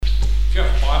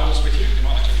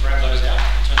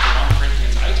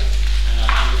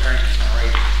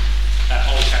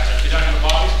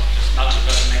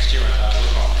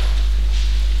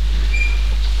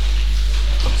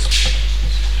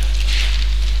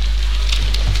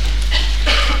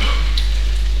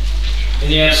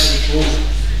the absence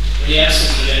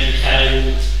of Andy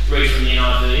Kay, we'll read from the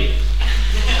NIV.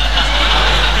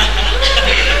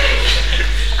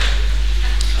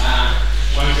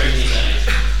 Won't read these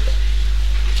out.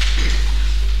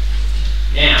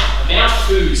 Now, about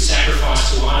food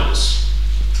sacrificed to idols.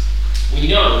 We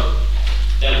know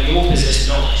that we all possess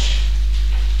knowledge.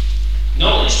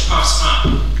 Knowledge puffs up,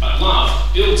 but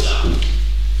love builds up.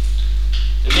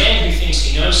 The man who thinks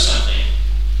he knows something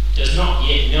does not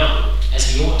yet know as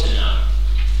he ought to know.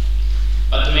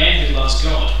 But the man who loves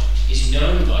God is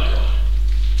known by God.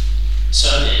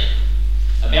 So then,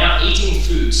 about eating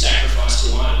food sacrificed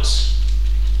to idols,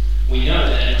 we know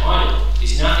that an idol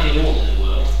is nothing at all in the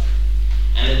world,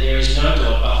 and that there is no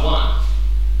God but one.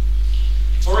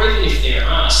 For even if there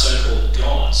are so-called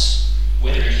gods,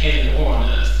 whether in heaven or on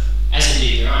earth, as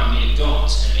indeed there are many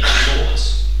gods and many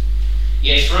lords,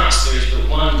 yet for us there is but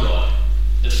one God,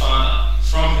 the Father,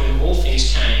 from whom all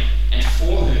things came and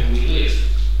for whom we live.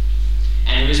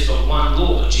 And there is but one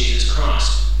Lord, Jesus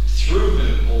Christ, through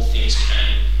whom all things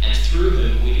came and through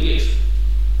whom we live.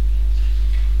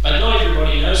 But not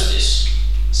everybody knows this.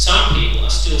 Some people are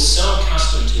still so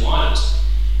accustomed to idols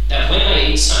that when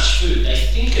they eat such food, they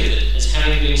think of it as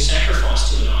having been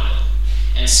sacrificed to an idol.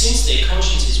 And since their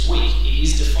conscience is weak, it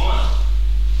is defiled.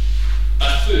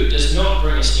 But food does not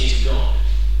bring us near to God.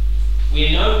 We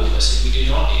are no worse if we do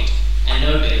not eat, and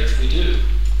no better if we do.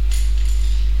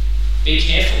 Be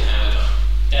careful, however,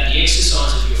 that the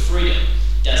exercise of your freedom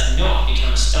does not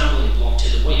become a stumbling block to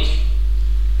the weak.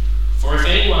 For if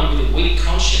anyone with a weak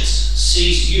conscience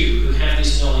sees you who have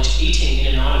this knowledge eating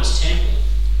in an idol's temple,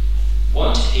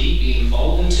 won't he be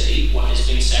emboldened to eat what has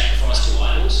been sacrificed to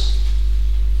idols?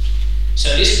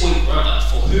 So this weak brother,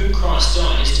 for whom Christ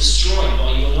died, is destroyed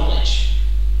by your knowledge.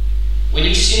 When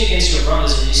you sin against your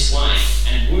brothers in this way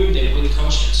and wound their weak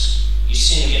conscience, you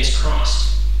sin against Christ.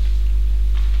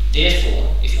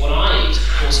 Therefore, if what I eat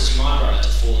causes my brother to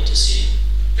fall into sin,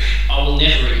 I will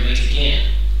never eat meat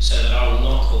again, so that I will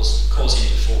not cause him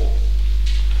to fall.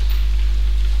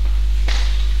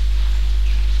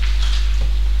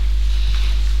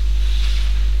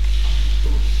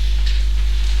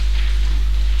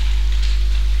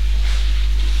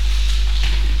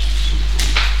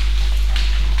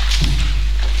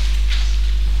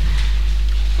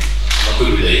 I'm not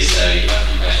good with these, so you have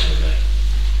to be patient with me.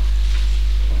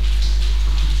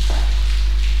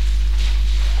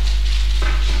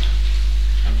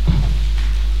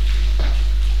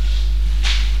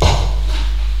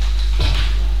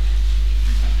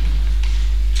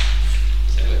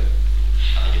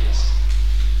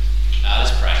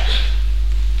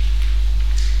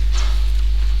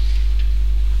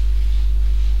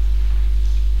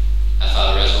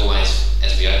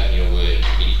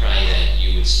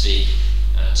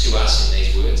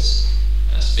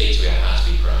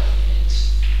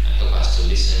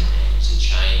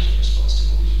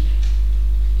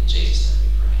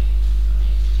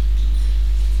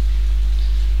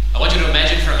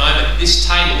 This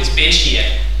table, this bench here,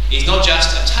 is not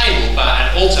just a table, but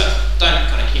an altar. Don't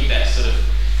kind of keep that sort of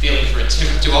feeling for it too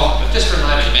often, but just for a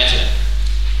moment, imagine it.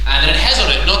 And then it has on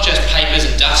it not just papers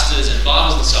and dusters and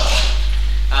Bibles and so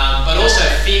on, but also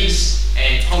figs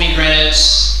and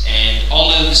pomegranates and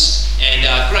olives and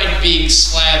great big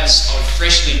slabs of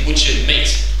freshly butchered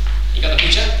meat. You got the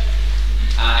picture?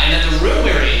 And that the room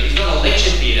we're in is not a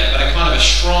lecture theatre, but a kind of a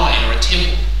shrine or a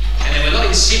temple. And then we're not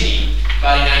in Sydney,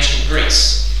 but in ancient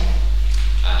Greece.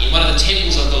 In one of the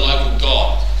temples of the local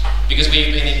god, because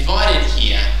we've been invited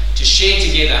here to share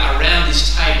together around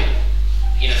this table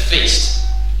in a feast.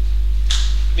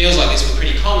 Meals like this were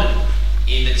pretty common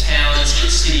in the towns and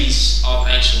cities of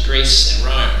ancient Greece and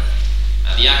Rome.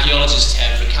 The archaeologists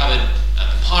have recovered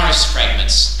papyrus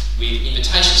fragments with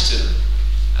invitations to them.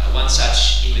 One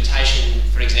such invitation,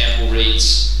 for example,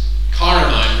 reads,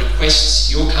 "Chirimon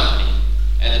requests your company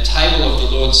at the table of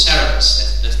the Lord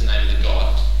Sarapis," that's the name of the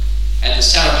god, "at the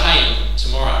Sarapaeum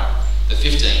tomorrow, the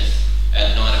 15th,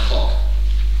 at 9 o'clock.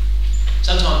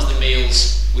 Sometimes the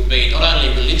meals would be not only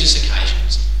religious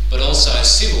occasions, but also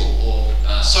civil or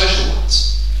social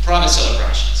ones, private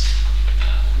celebrations,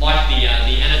 like the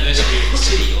anniversary of the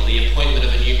city or the appointment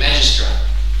of a new magistrate.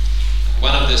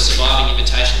 One of the surviving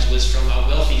invitations was from a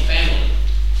wealthy family,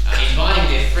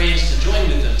 inviting their friends to join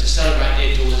with them to celebrate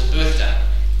their daughter's birthday.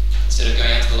 Instead of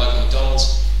going out to the local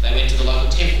McDonald's, they went to the local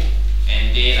temple,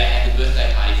 and there they had the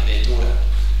birthday party for their daughter.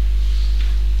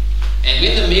 And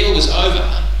when the meal was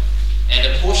over, and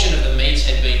a portion of the meat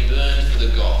had been burned for the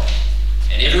god,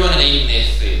 and everyone had eaten their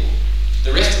fill,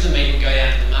 the rest of the meat would go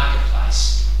down to the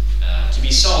marketplace to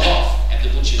be sold off at the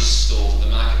butcher's stall at the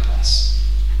marketplace.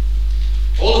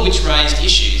 All of which raised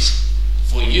issues.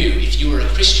 if you were a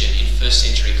Christian in 1st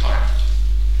century Corinth?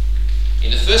 In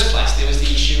the first place, there was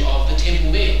the issue of the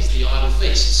temple meals, the idol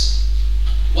feasts.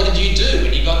 What did you do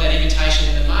when you got that invitation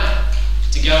in the mail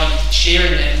to go and share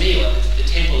in that meal at the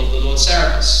temple of the Lord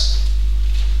Serapis?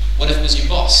 What if it was your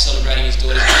boss celebrating his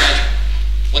daughter's engagement?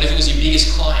 What if it was your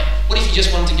biggest client? What if you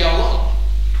just wanted to go along?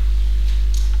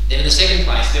 Then in the second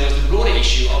place, there was the broader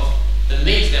issue of the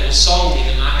meat that was sold in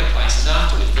the marketplaces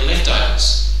afterwards, the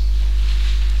leftovers.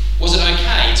 Was it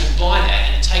okay to buy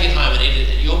that and take it home and eat it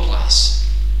at your place?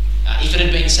 If it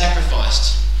had been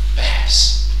sacrificed,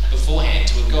 perhaps, beforehand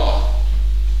to a god?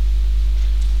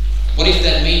 What if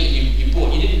that meat that you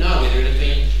bought, you didn't know whether it had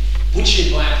been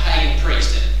butchered by a pagan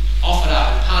priest and offered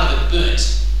up and part of it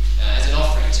burnt as an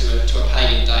offering to a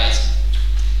pagan deity?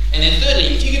 And then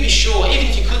thirdly, if you could be sure, even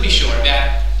if you could be sure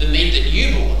about the meat that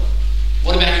you bought,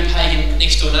 what about your pagan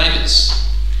next door neighbours?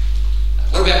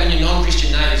 What about when your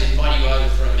non-Christian neighbours invite you over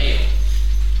for a meal?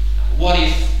 What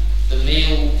if the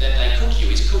meal that they cook you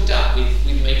is cooked up with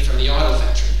meat from the idol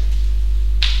factory?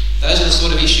 Those are the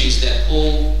sort of issues that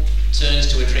Paul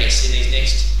turns to address in these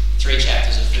next 3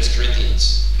 chapters of 1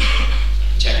 Corinthians.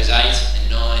 Chapters 8 and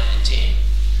 9 and 10.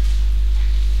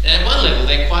 And at one level,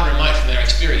 they're quite remote from our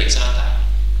experience, aren't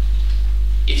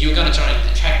they? If you were going to try and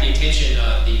attract the attention,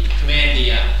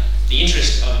 the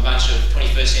interest of a bunch of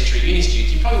 21st century uni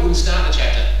students, you probably wouldn't start the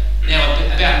chapter now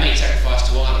about meat sacrificed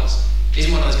to idols.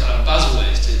 Isn't one of those kind of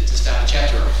buzzwords to start the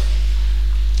chapter off.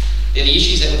 They're the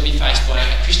issues that would be faced by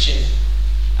a Christian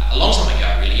a long time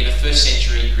ago, really, in a 1st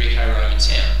century Greco-Roman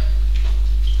town.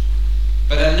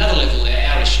 But at another level, they're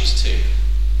our issues too.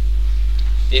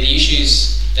 They're the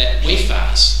issues that we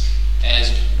face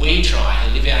as we try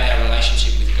to live out our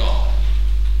relationship with God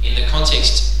in the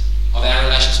context of our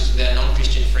relationships with our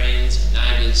non-Christian friends and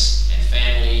neighbours and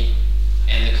family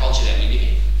and the culture that we live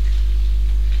in.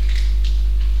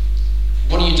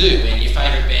 What do you do when your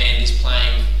favourite band is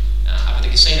playing up at the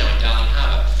casino in Darling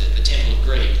Harbour, the Temple of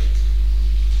Greed?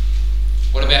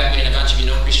 What about when a bunch of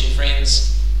your non-Christian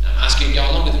friends ask you to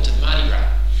go along with them to the Mardi Gras?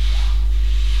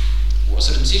 What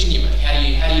sort of decision do you make? How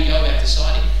do you go about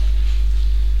deciding?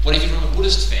 What if you're from a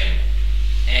Buddhist family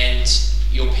and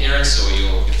your parents or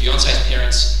your fiance's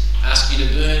parents ask you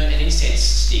to burn an incense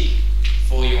stick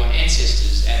for your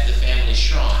ancestors at the family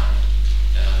shrine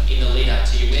in the lead up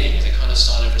to your wedding as a kind of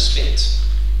sign of respect?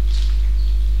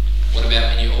 What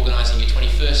about when you're organising your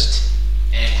 21st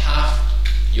and half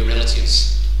your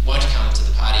relatives won't come to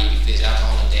the party if there's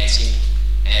alcohol and dancing,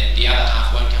 and the other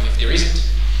half won't come if there isn't?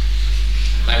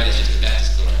 Maybe that's just a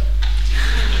Baptist story.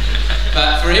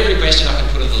 But for every question I can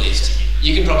put on the list,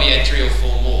 you can probably add 3 or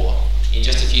 4 more in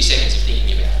just a few seconds of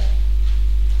thinking about it.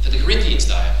 For the Corinthians,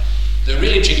 though, the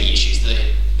really tricky issues,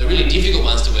 the really difficult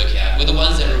ones to work out, were the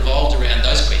ones that revolved around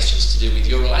those questions to do with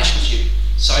your relationship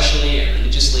socially and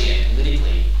religiously and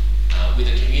politically with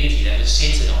a community that was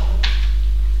centred on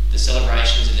the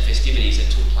celebrations and the festivities that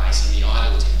took place in the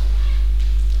idol temple.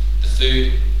 The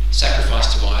food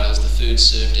sacrificed to idols, the food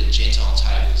served at Gentile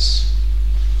tables.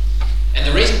 And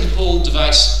the reason that Paul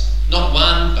devotes not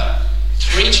 1 but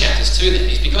 3 chapters to them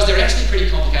is because they're actually pretty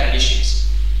complicated issues.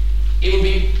 It would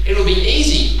be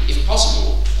easy, if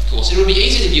possible, of course, it would be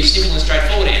easy to give simple and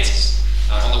straightforward answers.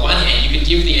 On the one hand, you could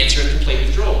give the answer of complete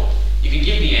withdrawal. You could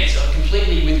give the answer of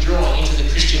completely withdrawing into the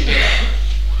Christian bed,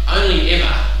 only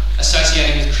ever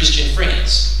associating with Christian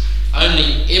friends,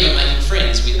 only ever making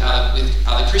friends with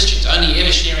other Christians, only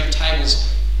ever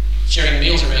sharing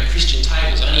meals around Christian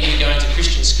tables, only ever going to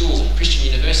Christian schools and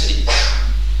Christian universities,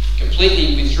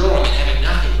 completely withdrawing and having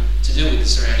nothing to do with the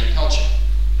surrounding culture.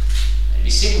 It'd be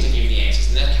simple to give the answers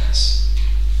in that case.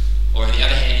 Or on the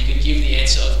other hand, you could give the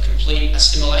answer of complete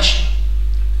assimilation.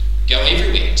 Go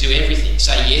everywhere, do everything,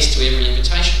 say yes to every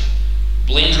invitation.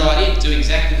 Blend right in, do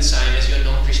exactly the same as your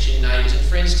non-Christian neighbours and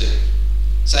friends do.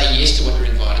 Say yes to what you're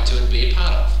invited to and be a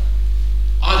part of.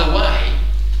 Either way,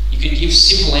 you could give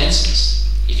simple answers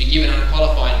if you give an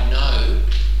unqualified no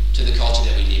to the culture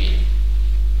that we live in.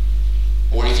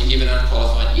 Or if you give an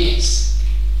unqualified yes,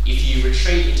 if you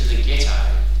retreat into the ghetto,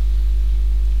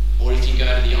 or if you go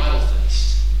to the idol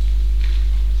feast.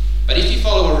 But if you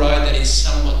follow a road that is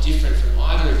somewhat different from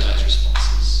either of those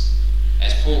responses,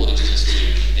 as Paul urges us to do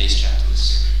in these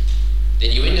chapters,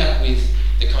 then you end up with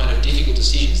the kind of difficult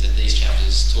decisions that these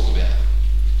chapters talk about.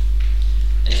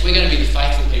 And if we're going to be the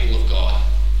faithful people of God,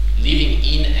 living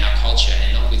in our culture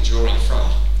and not withdrawing from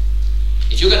it,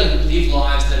 if you're going to live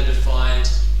lives that are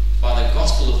defined by the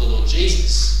gospel of the Lord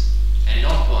Jesus and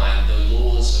not by the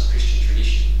laws of Christian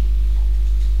tradition,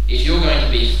 if you're going to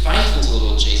be faithful to the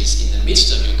Lord Jesus in the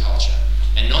midst of your culture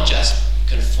and not just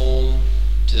conform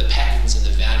to the patterns and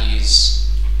the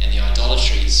values and the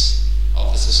idolatries of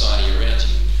of the society around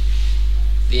you,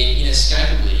 then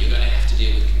inescapably you're going to have to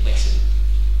deal with complexity.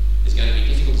 There's going to be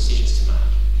difficult decisions to make,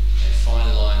 and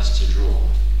fine lines to draw,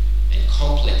 and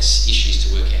complex issues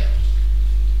to work out.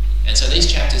 And so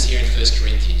these chapters here in 1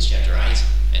 Corinthians, chapter 8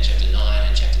 and chapter 9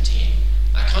 and chapter 10,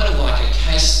 are kind of like a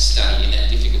case study in that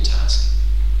difficult task.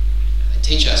 They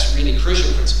teach us really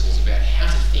crucial principles about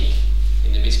how to think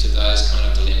in the midst of those kind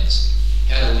of dilemmas,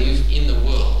 how to live in the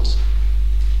world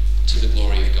to the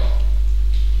glory of God.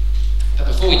 But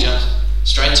before we jump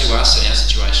straight to us and our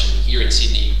situation here in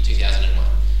Sydney 2001,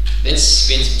 let's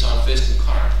spend some time first in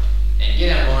Corinth and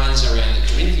get our minds around the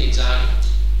Corinthians argument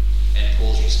and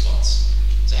Paul's response.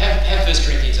 So have 1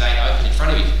 Corinthians 8 open in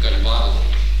front of you if you've got your Bible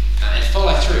there, and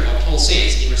follow through what Paul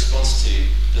says in response to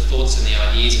the thoughts and the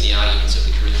ideas and the arguments of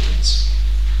the Corinthians.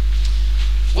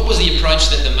 What was the approach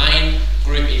that the main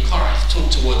group in Corinth took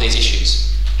toward these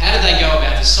issues? How did they go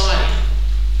about deciding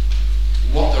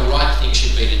what the right thing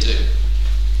should be to do?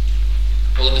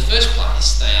 Well, in the first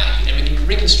place, they argued, and we can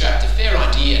reconstruct a fair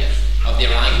idea of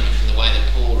their argument from the way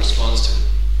that Paul responds to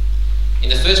it. In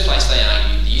the first place, they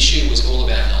argued the issue was all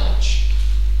about knowledge.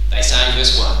 They say in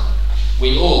verse 1,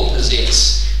 we all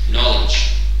possess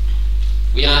knowledge.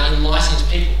 We are enlightened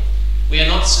people. We are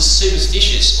not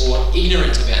superstitious or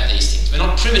ignorant about these things. We're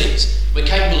not primitives. We're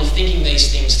capable of thinking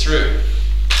these things through.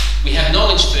 We have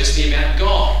knowledge, firstly, about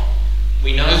God.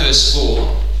 We know, verse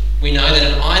 4, we know that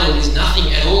an idol is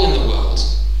nothing at all in the world,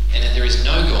 and that there is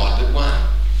no God but one.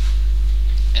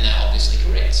 And they're obviously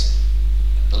correct.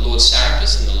 The Lord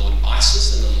Serapis and the Lord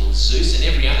Isis and the Lord Zeus and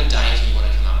every other deity you want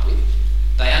to come up with,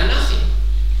 they are nothing.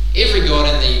 Every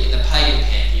god in the pagan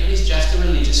pantheon is just a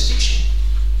religious fiction.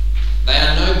 They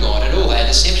are no God at all. They are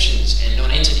deceptions and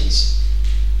non-entities.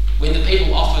 When the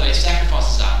people offer their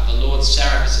sacrifices up at the Lord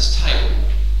Serapis' table,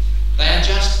 they are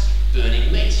just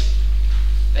burning meat.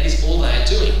 That is all they are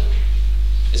doing.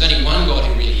 There's only one God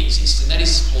who really exists, and that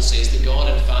is, Paul says, the God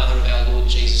and Father of our Lord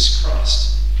Jesus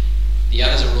Christ. The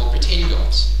others are all pretend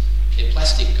gods. They're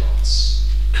plastic gods.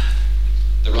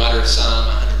 The writer of Psalm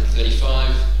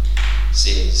 135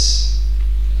 says,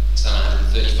 Psalm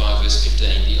 135 verse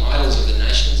 15, the idols of the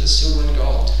nations are silver and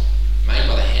gold, made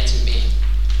by the hands of men.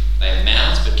 They have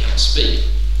mouths but cannot speak,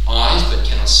 eyes but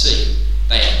cannot see.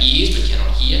 They have ears but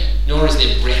cannot hear, nor is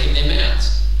there breath in their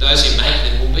mouths. Those who make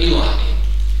them will be like them,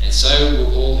 and so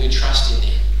will all who trust in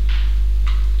them.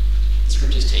 The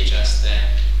scriptures teach us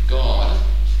that God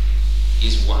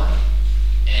is one,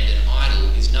 and an idol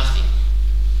is nothing.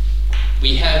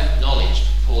 We have knowledge,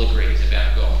 Paul agrees,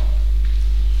 about God.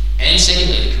 And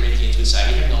secondly, the Corinthians would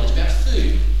say we have knowledge about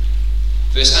food.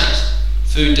 Verse 8,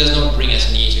 food does not bring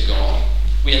us near to God.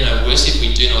 We are no worse if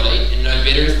we do not eat, and no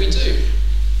better if we do.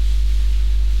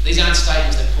 These aren't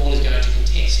statements that Paul is going to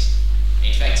contest.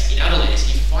 In fact, in other letters,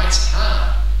 he fights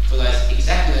hard for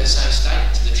exactly those same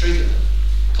statements and the truth of them.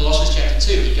 Colossians chapter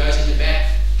 2, he goes into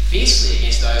bat fiercely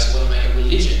against those who want to make a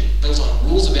religion built on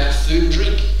rules about food and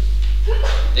drink.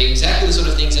 They're exactly the sort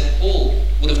of things that Paul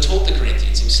would have taught the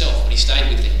Corinthians himself when he stayed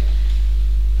with them.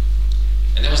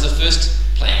 And that was the first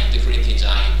plank of the Corinthians'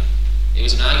 argument. It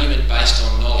was an argument based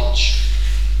on knowledge.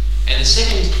 And the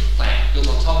second plank, built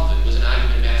on top of it, was an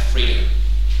argument about freedom.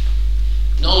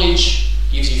 Knowledge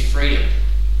gives you freedom,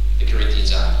 the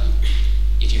Corinthians argue.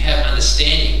 If you have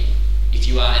understanding, if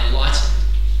you are enlightened,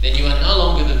 then you are no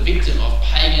longer the victim of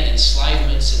pagan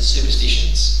enslavements and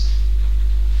superstitions.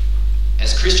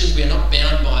 As Christians, we are not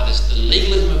bound by the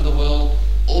legalism of the world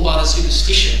or by the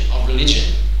superstition of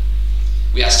religion.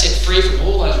 We are set free from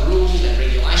all those rules and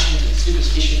regulations and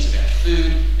superstitions about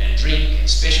food and drink and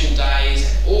special days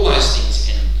and all those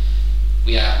things, and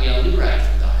we are liberated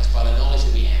from those by the knowledge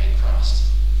that we have in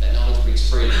Christ. That knowledge brings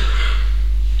freedom.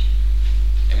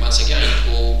 And once again,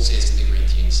 Paul says to the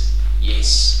Corinthians,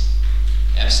 yes,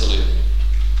 absolutely.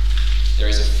 There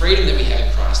is a freedom that we have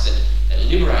in Christ that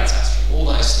liberates us from all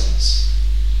those things.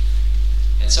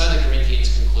 And so the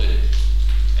Corinthians concluded,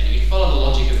 and you can follow the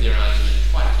logic of their argument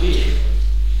quite clearly.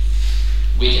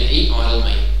 We can eat idol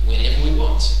meat whenever we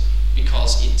want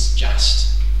because it's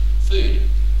just food.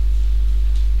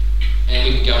 And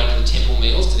we can go into the temple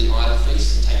meals, to the idol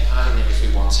feasts, and take part in them if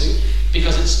we want to,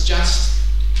 because it's just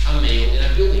a meal in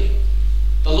a building.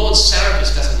 The Lord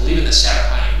Serapis doesn't live in the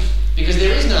Serapeum because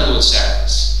there is no Lord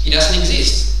Serapis. He doesn't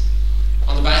exist.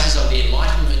 On the basis of the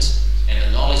enlightenment and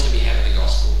the knowledge that we have in the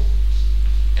gospel,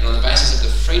 and on the basis of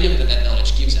the freedom that that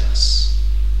knowledge gives us,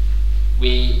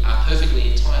 we are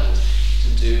perfectly entitled to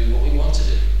do what we want to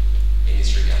do in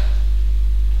this regard.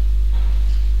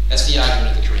 That's the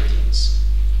argument of the Corinthians.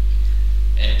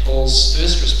 And Paul's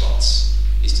first response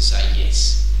is to say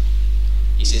yes.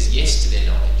 He says yes to their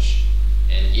knowledge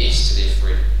and yes to their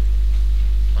freedom.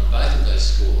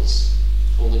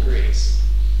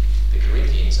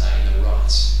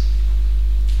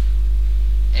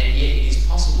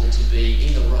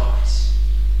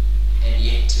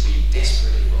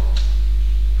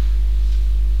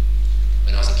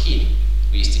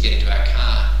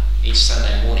 each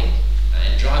Sunday morning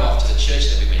and drive off to the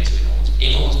church that we went to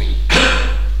in Hornsby.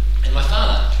 And my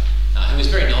father, who was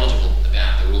very knowledgeable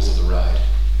about the rules of the road,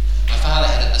 my father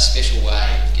had a special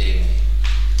way of getting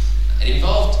there. It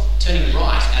involved turning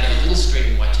right out of a little street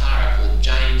in Waitara called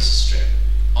James Street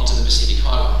onto the Pacific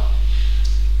Highway.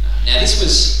 Now this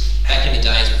was back in the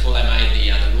days before they made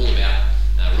the rule about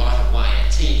right of way at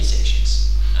T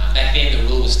intersections. Back then the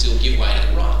rule was still give way to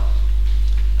the right.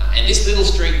 And this little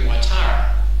street in Waitara,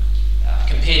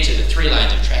 compared to the 3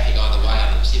 lanes of traffic either way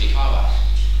on the Pacific Highway,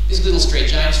 this little street,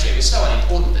 James Street, was so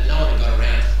unimportant that no one had got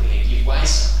around to putting a give way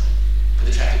sign for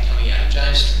the traffic coming out of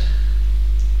James Street.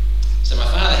 So my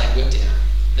father had worked out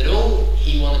that all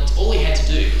he had to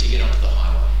do to get onto the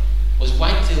highway was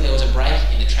wait until there was a break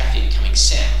in the traffic coming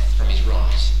south from his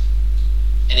right,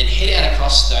 and then head out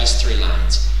across those 3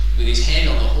 lanes with his hand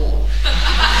on the horn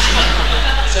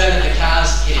so that the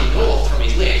cars heading north from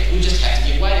his left would just have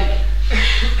to give way to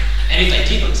him. And if they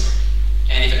didn't,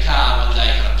 and if a car one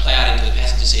day kind of ploughed into the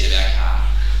passenger seat of our car,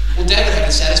 well, Dad would have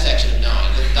the satisfaction of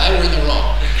knowing that they were in the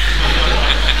wrong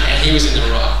and he was in the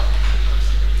right.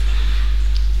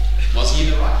 Was he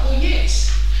in the right? Well,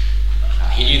 yes.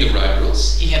 He knew the road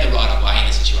rules. He had the right of way in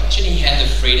the situation. He had the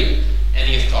freedom and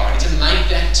the authority to make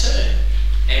that turn.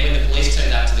 And when the police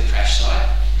turned up to the crash site,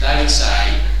 they would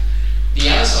say, the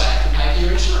other side had to pay for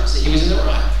your insurance, that he was in the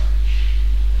right.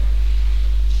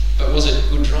 But was it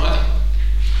good driving?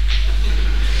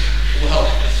 Well,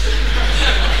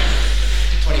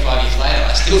 25 years later,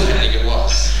 I still don't think it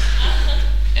was.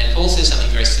 And Paul says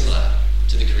something very similar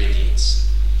to the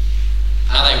Corinthians.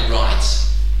 Are they right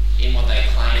in what they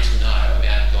claim to know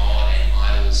about God and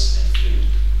idols and food?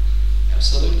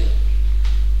 Absolutely.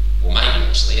 Well, maybe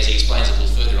actually, as he explains a little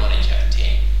further on in chapter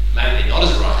 10, maybe they're not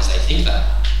as right as they think they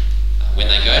are. When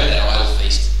they go to that idol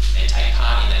feast and take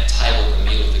part in that table and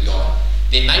meal of the God,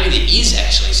 then maybe there is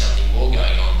actually something more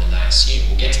going on than they assume.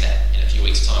 We'll get to that in a few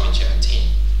weeks' time in chapter 10.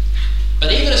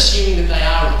 But even assuming that they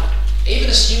are right, even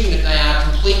assuming that they are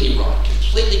completely right,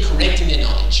 completely correct in their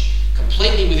knowledge,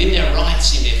 completely within their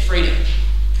rights in their freedom,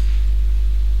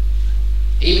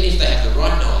 even if they have the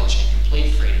right knowledge and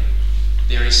complete freedom,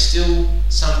 there is still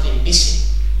something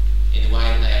missing in the way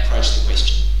that they approach the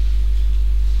question.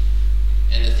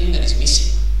 And the thing that is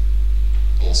missing,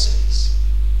 Paul says,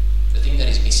 the thing that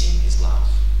is missing is love.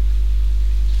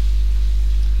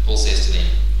 Paul says to them,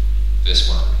 verse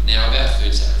 1, now about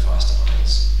food sacrificed to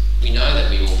idols, we know that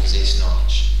we all possess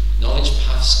knowledge. Knowledge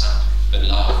puffs up, but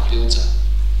love builds up.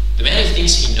 The man who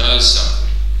thinks he knows something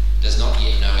does not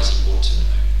yet know as he ought to know.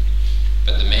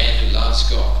 But the man who loves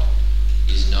God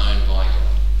is known by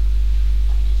God.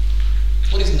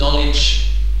 What is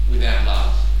knowledge without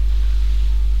love?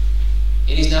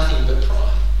 It is nothing but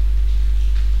pride.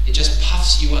 It just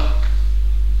puffs you up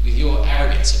with your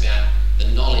arrogance about the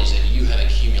knowledge that you have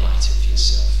accumulated for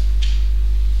yourself.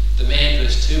 The man,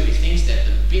 verse 2, who thinks that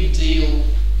the big deal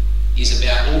is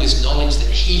about all this knowledge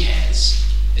that he has,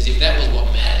 as if that was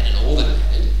what mattered and all that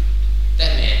mattered,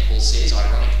 that man, Paul says,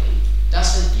 ironically,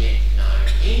 doesn't yet know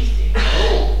anything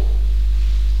at all.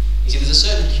 You see, there's a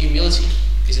certain humility,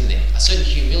 isn't there? A certain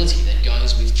humility that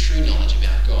goes with true knowledge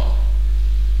about God.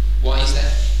 Why is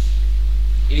that?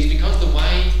 It is because the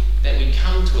way that we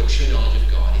come to a true knowledge of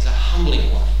God is a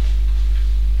humbling way.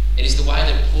 It is the way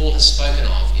that Paul has spoken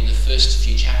of in the first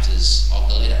few chapters of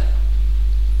the letter.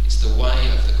 It's the way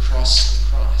of the cross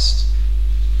of Christ.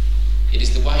 It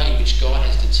is the way in which God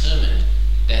has determined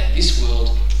that this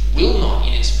world will not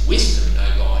in its wisdom know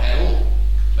God at all,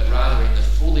 but rather in the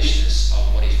foolishness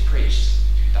of what is preached,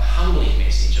 the humbling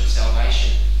message of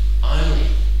salvation only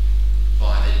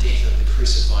by the death of the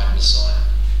crucified Messiah.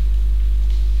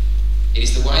 It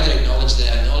is the way that acknowledges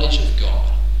that our knowledge of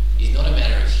God is not a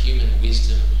matter of human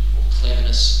wisdom or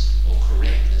cleverness or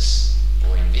correctness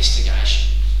or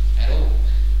investigation at all,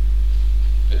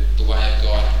 but the way of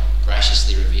God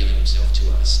graciously revealing himself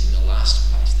to us in the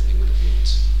last place that we would have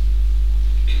built.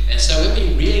 And so when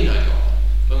we really know God,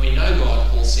 when we know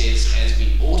God, Paul says, as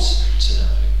we ought to know,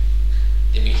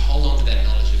 then we hold on to that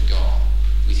knowledge of God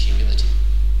with humility.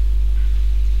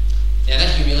 Now that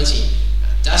humility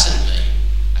doesn't mean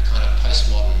a kind of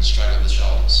postmodern shrug of the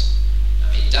shoulders.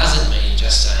 It doesn't mean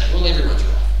just saying, well, everyone's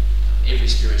right. Every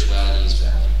spirituality is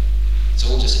valid. It's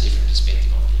all just a different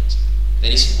perspective on things.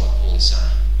 That isn't what Paul is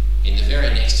saying. In the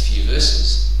very next few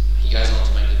verses, he goes on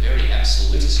to make the very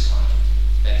absolutist claim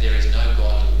that there is no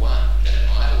God but one, that an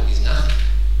idol is nothing.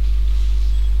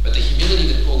 But the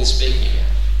humility that Paul is speaking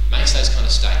about makes those kind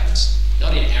of statements,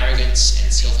 not in arrogance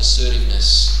and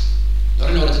self-assertiveness,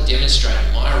 not in order to demonstrate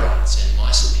my rights and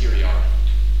my superiority,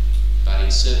 but in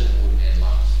servanthood and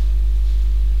love.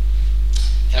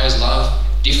 How is love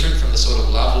different from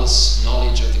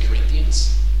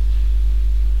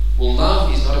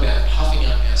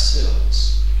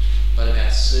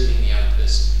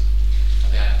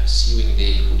about pursuing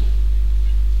their good.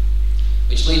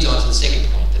 Which leads on to the second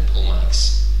point that Paul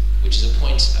makes, which is a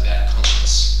point about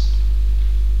conscience.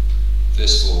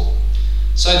 Verse 4.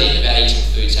 So then, about eating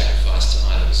food sacrificed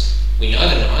to idols. We know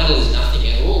that an idol is nothing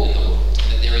at all in the world,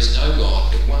 and that there is no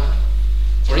God but one.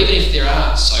 For even if there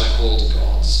are so-called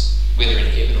gods, whether in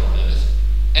heaven or on earth,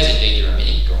 as indeed there are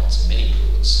many gods and many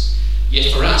lords,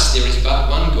 yet for us there is but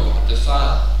one God, the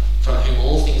Father, from whom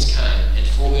all things came, and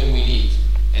for whom we live.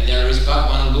 And there is but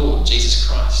one Lord, Jesus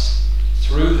Christ,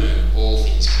 through whom all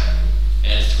things came,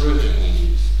 and through whom we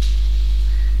live.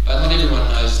 But not everyone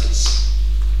knows this.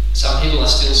 Some people are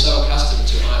still so accustomed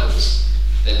to idols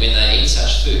that when they eat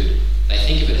such food, they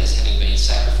think of it as having been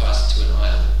sacrificed to an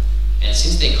idol. And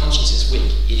since their conscience is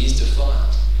weak, it is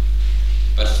defiled.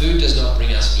 But food does not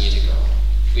bring us near to God.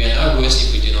 We are no worse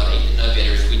if we do not eat, and no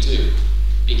better if we do.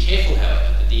 Be careful,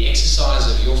 however, that the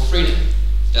exercise of your freedom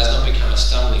does not become a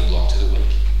stumbling block to the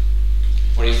weak.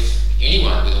 For if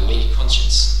anyone with a weak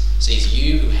conscience sees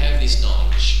you who have this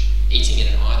knowledge eating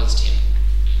in an idol's temple,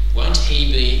 won't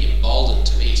he be emboldened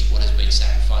to eat what has been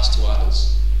sacrificed to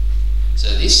idols? So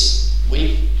this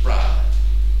weak brother,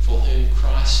 for whom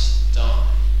Christ died,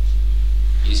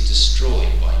 is destroyed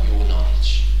by your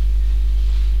knowledge.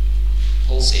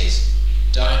 Paul says,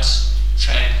 don't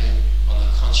trample on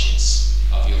the conscience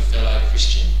of your fellow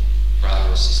Christian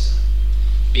brother or sister.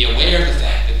 Be aware of the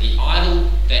fact that the idol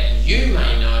that you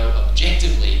may know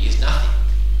objectively is nothing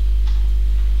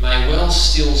may well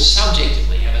still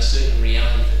subjectively have a certain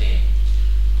reality for them.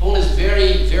 Paul is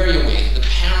very, very aware that the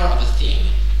power of a thing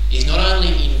is not only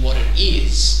in what it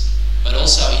is, but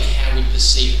also in how we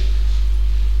perceive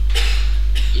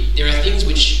it. There are things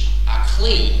which are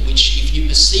clean, which if you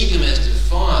perceive them as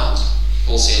defiled,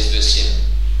 Paul says, verse 7,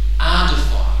 are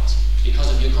defiled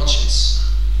because of your conscience.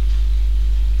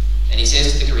 And he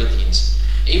says to the Corinthians,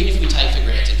 even if we take for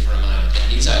granted for a moment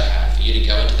that it is okay for you to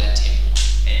go into that temple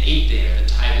and eat there at the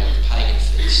table of the pagan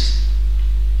feast,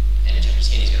 and in chapter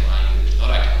 10 he's going to argue that it's not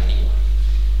okay anyway.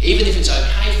 Even if it's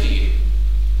okay for you,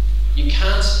 you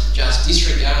can't just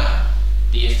disregard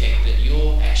the effect that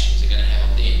your actions are going to have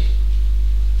on them.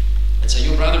 And so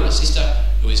your brother or sister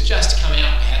who has just come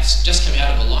out, perhaps just come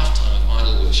out of a lifetime of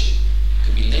idol worship,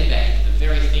 could be led back into the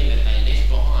very thing that they left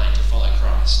behind to follow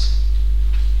Christ.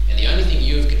 And the only thing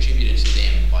you have contributed to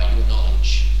them by your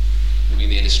knowledge will be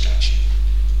their destruction.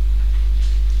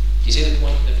 Do you see the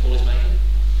point that Paul is making?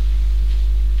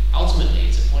 Ultimately,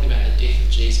 it's a point about the death of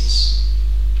Jesus.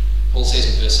 Paul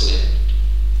says in verse 11,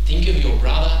 think of your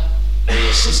brother or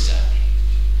your sister.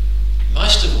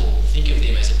 Most of all, think of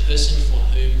them as a person for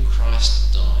whom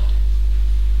Christ died.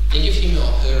 Think of him or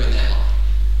her in that light,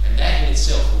 and that in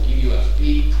itself will give you a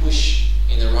big push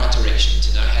in the right direction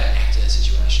to know how to act in a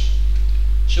situation.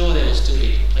 Sure, there will still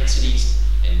be complexities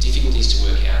and difficulties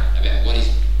to work out about what is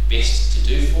best to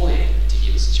do for their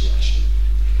particular situation,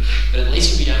 but at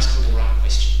least you'll be asking the right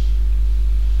question.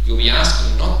 You'll be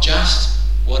asking not just,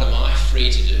 what am I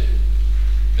free to do,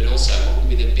 but also what would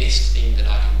be the best thing that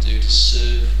I can do to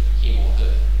serve him or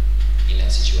her in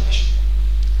that situation.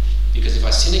 Because if I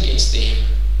sin against them,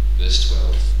 verse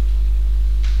 12,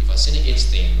 if I sin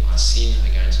against them, I sin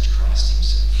against Christ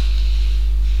himself.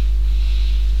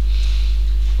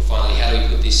 Well, finally, how do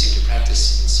we put this into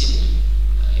practice in Sydney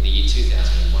in the year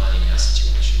 2001 in our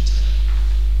situation today?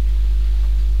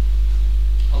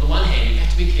 On the one hand, you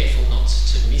have to be careful not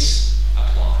to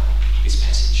misapply this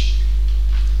passage.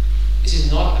 This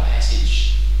is not a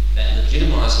passage that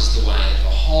legitimises the way that the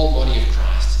whole body of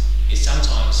Christ is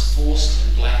sometimes forced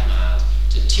and blackmailed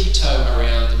to tiptoe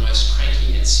around the most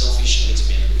cranky and selfish of its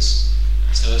members,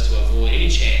 so as to avoid any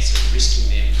chance of risking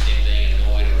them being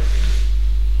annoyed or offended.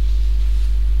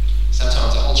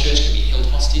 Sometimes the whole church can be held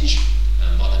hostage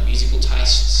by the musical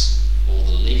tastes, or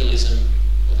the legalism,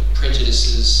 or the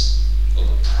prejudices, or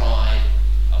the pride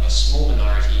of a small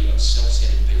minority of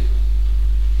self-centered people.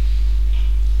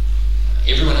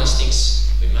 Everyone else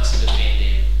thinks we mustn't offend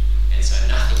them, and so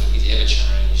nothing is ever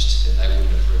changed that they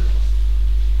wouldn't approve of.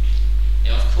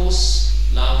 Now, of course,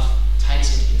 love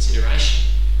takes into consideration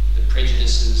the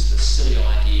prejudices, the silly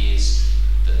ideas,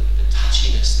 the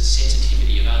touchiness, the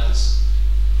sensitivity of others.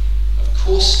 Of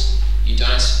course, you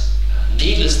don't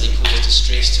needlessly cause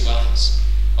distress to others.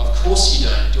 Of course, you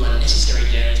don't do unnecessary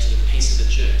damage to the peace of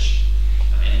the church.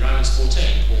 In Romans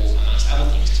 14, Paul, amongst other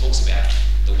things, talks about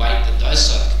the weight that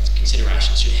those sort of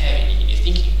considerations should have in your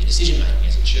thinking, your decision-making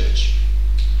as a church.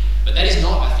 But that is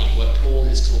not, I think, what Paul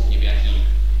is talking about here.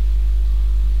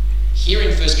 Here in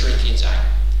 1 Corinthians 8,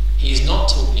 he is not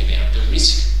talking about the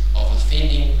risk of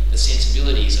offending the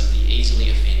sensibilities of the easily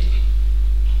offended.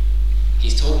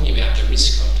 He's talking about the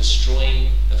risk of destroying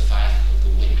the faith of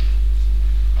the weak.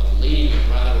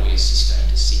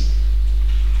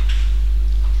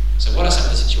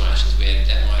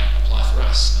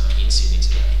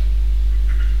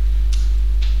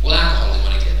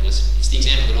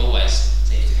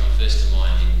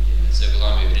 circles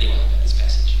I move in anyway about this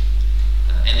passage.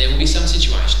 And there will be some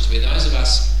situations where those of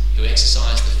us who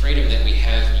exercise the freedom that we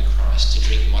have in Christ to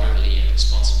drink moderately and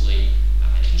responsibly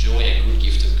and enjoy a good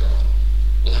gift of God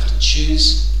will have to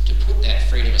choose to put that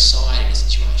freedom aside in a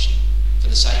situation for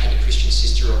the sake of a Christian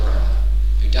sister or brother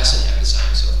who doesn't have the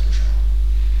same self-control.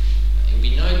 It would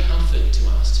be no comfort to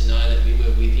us to know that we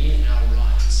were within our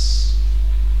rights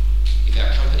if our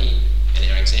company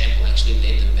and our example actually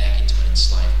led them back into an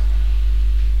enslavement.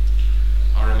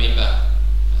 I remember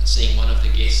seeing one of the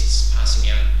guests passing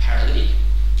out paralytic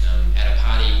at a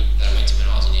party that I went to when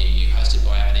I was in EU, hosted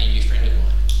by an EU friend of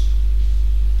mine.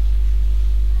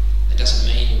 That doesn't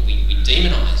mean we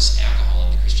demonise alcohol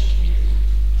in the Christian community,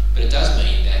 but it does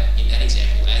mean that in that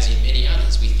example, as in many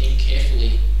others, we think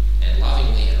carefully and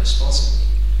lovingly and responsibly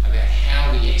about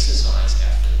how we exercise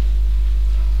our freedom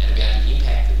and about the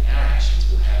impact that our actions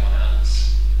will have on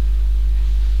others.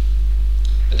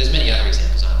 But there's many other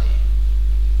examples, aren't there?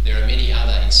 There are many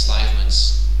other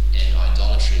enslavements and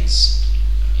idolatries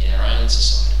in our own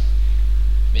society.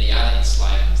 Many other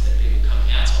enslavements that people come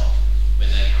out of when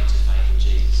they come to faith in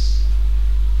Jesus.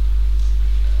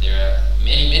 There are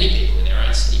many people in their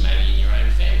own city, maybe in your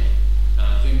own family,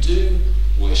 who do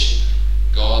worship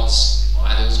gods,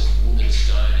 idols of wood and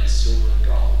stone and silver and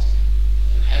gold,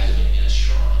 who have them in a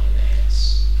shrine in the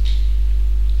house.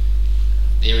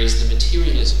 There is the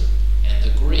materialism and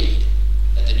the greed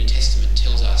that the New Testament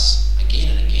tells us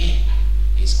again and again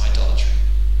is idolatry.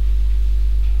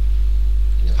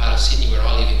 In the part of Sydney where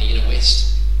I live in the inner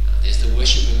west, there's the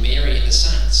worship of Mary and the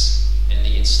saints and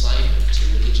the enslavement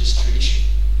to religious tradition.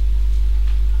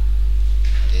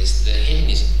 There's the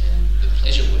hedonism and the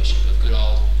pleasure worship of good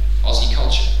old Aussie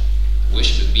culture, the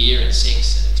worship of beer and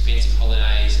sex and expensive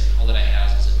holidays and holiday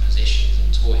houses and possessions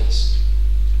and toys.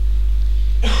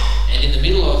 And in the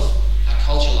middle of a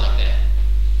culture like that,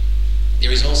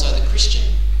 there is also the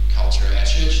Christian culture of our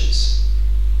churches,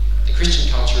 the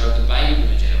Christian culture of the baby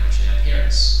boomer generation, our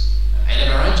parents, and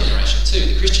of our own generation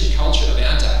too, the Christian culture of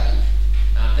our day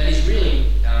that is really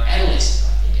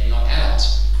adolescent, I think, and not adult.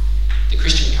 The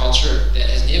Christian culture that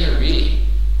has never really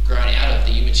grown out of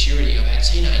the immaturity of our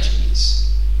teenage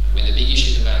years, when the big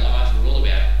issues of our lives were all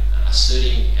about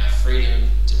asserting our freedom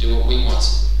to do what we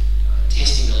wanted,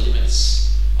 testing the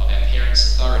limits of our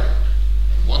parents' authority,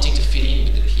 and wanting to fit in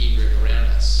with the peer group around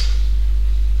us.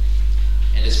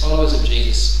 And as followers of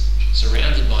Jesus,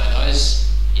 surrounded by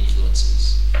those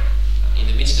influences, in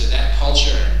the midst of that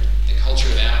culture and the culture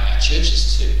of our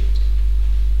churches too,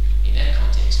 in that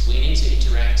context, we need to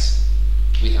interact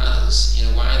with others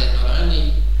in a way that not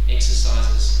only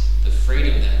exercises the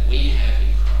freedom that we have in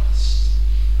Christ,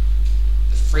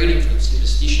 the freedom from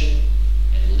superstition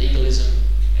and legalism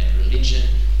and religion,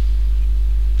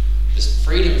 the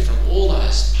freedom from all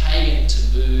those pagan to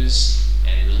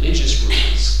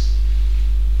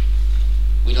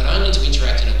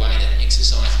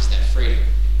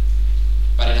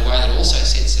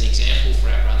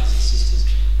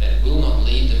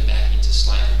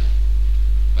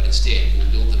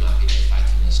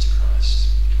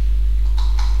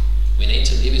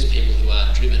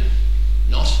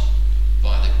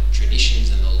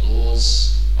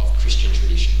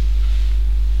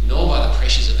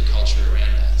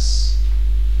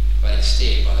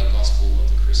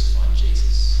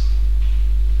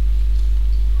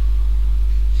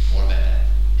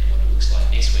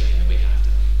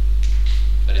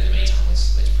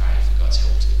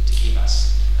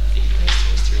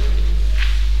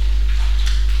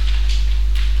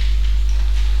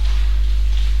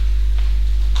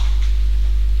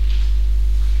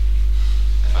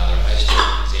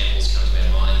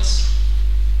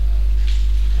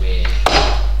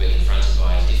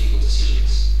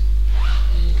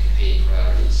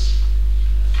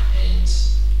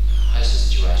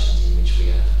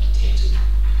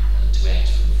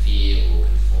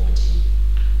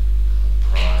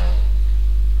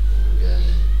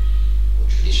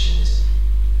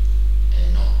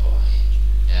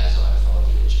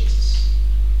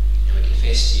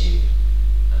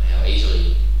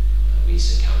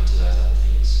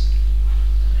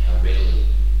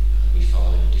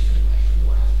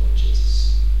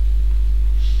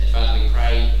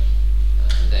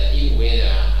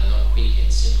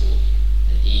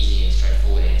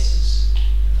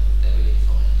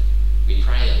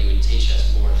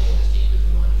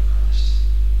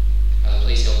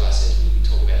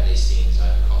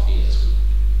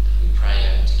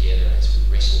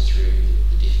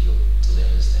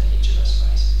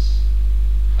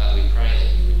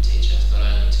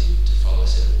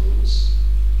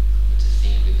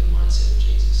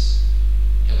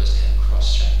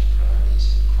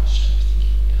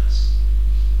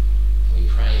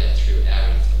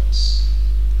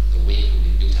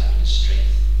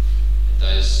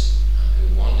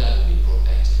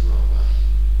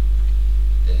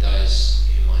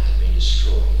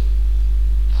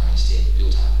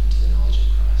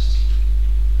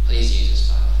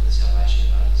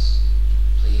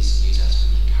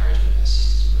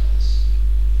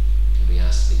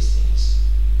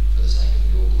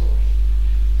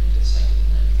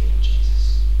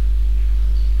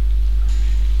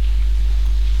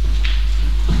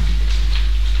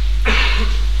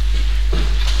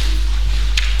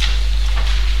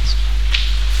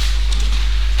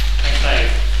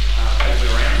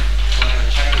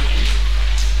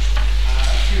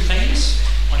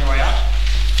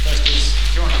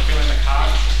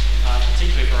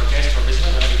particularly for a guest or a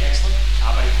visitor, that would be excellent.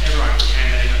 But if everyone could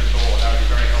hand that in at the door, that would be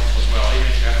very helpful as well, even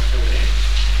if you haven't filled it in.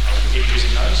 We can keep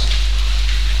using those.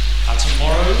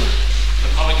 Tomorrow